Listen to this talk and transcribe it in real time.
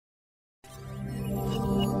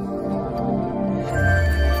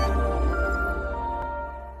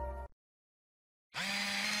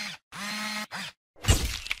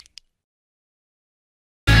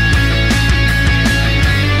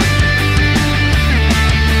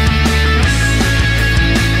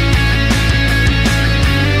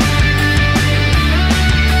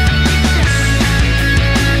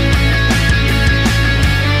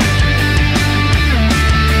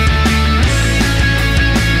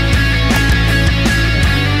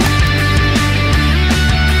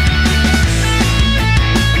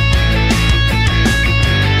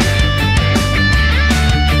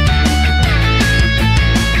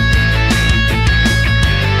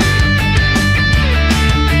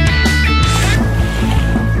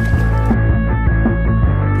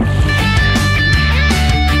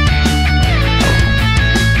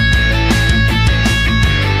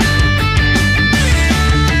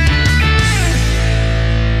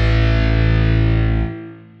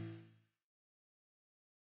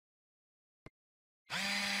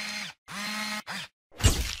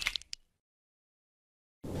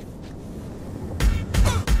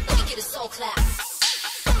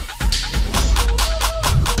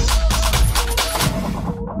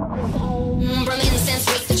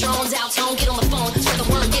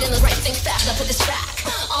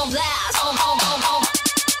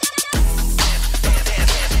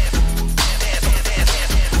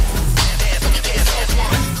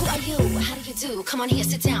do. Come on here,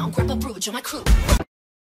 sit down, grab a brew, join my crew.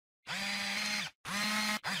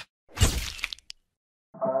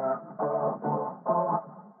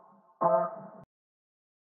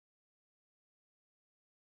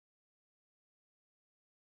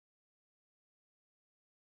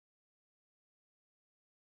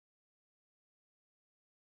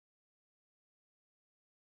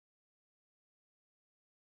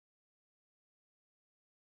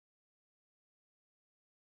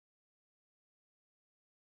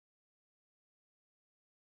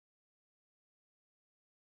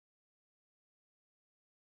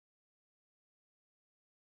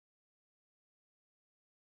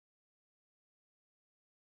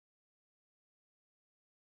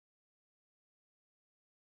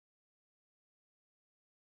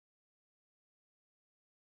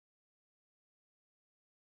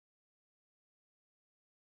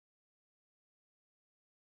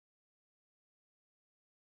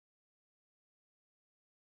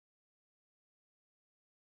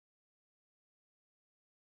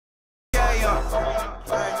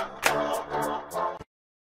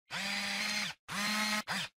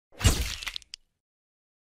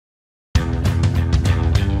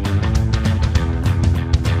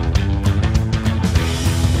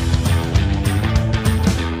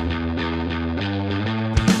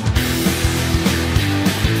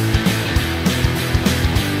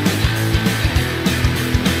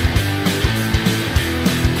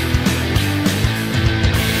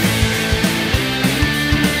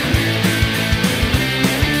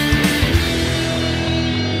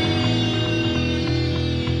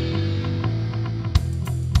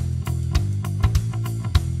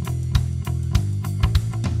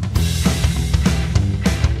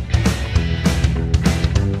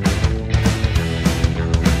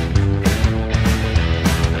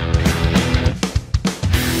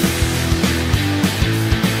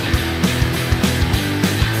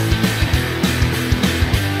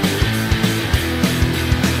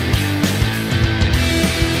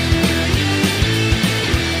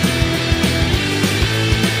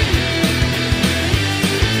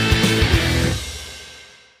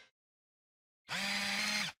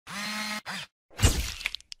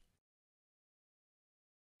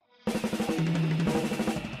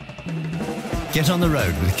 Get on the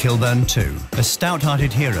road with Kilburn 2, a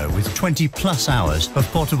stout-hearted hero with 20-plus hours of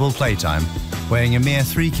portable playtime. Weighing a mere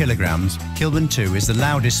 3 kilograms, Kilburn 2 is the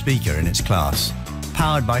loudest speaker in its class.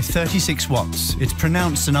 Powered by 36 watts, its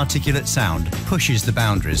pronounced and articulate sound pushes the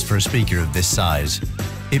boundaries for a speaker of this size.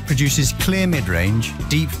 It produces clear mid-range,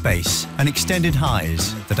 deep bass, and extended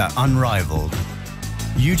highs that are unrivaled.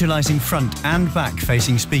 Utilising front and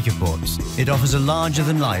back-facing speaker ports, it offers a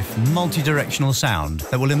larger-than-life, multi-directional sound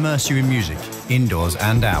that will immerse you in music, indoors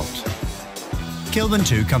and out. Kilburn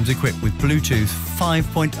 2 comes equipped with Bluetooth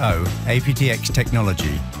 5.0 aptX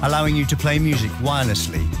technology, allowing you to play music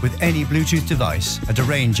wirelessly with any Bluetooth device at a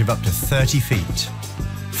range of up to 30 feet.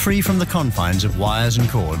 Free from the confines of wires and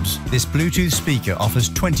cords, this Bluetooth speaker offers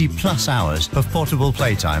 20-plus hours of portable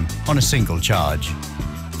playtime on a single charge.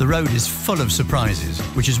 The road is full of surprises,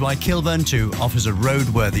 which is why Kilburn 2 offers a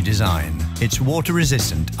roadworthy design. Its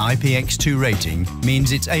water-resistant IPX2 rating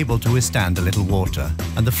means it's able to withstand a little water,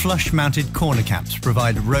 and the flush-mounted corner caps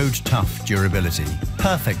provide road-tough durability,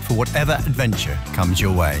 perfect for whatever adventure comes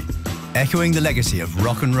your way. Echoing the legacy of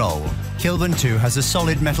rock and roll, Kilburn 2 has a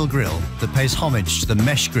solid metal grille that pays homage to the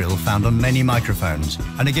mesh grille found on many microphones,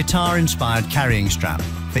 and a guitar-inspired carrying strap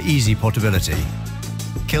for easy portability.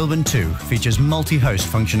 Kilburn 2 features multi-host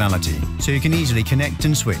functionality, so you can easily connect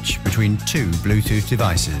and switch between 2 Bluetooth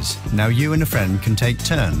devices. Now you and a friend can take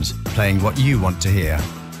turns playing what you want to hear.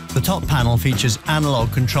 The top panel features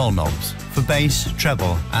analog control knobs for bass,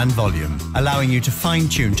 treble and volume, allowing you to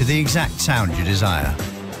fine-tune to the exact sound you desire.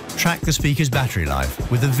 Track the speaker's battery life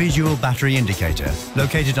with a visual battery indicator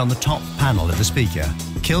located on the top panel of the speaker.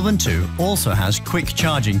 Kilburn 2 also has quick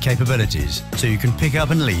charging capabilities, so you can pick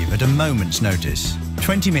up and leave at a moment's notice.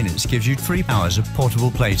 20 minutes gives you 3 hours of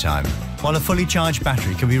portable playtime, while a fully charged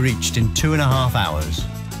battery can be reached in 2.5 hours.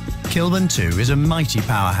 Kilburn 2 is a mighty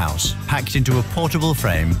powerhouse packed into a portable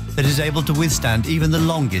frame that is able to withstand even the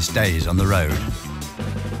longest days on the road.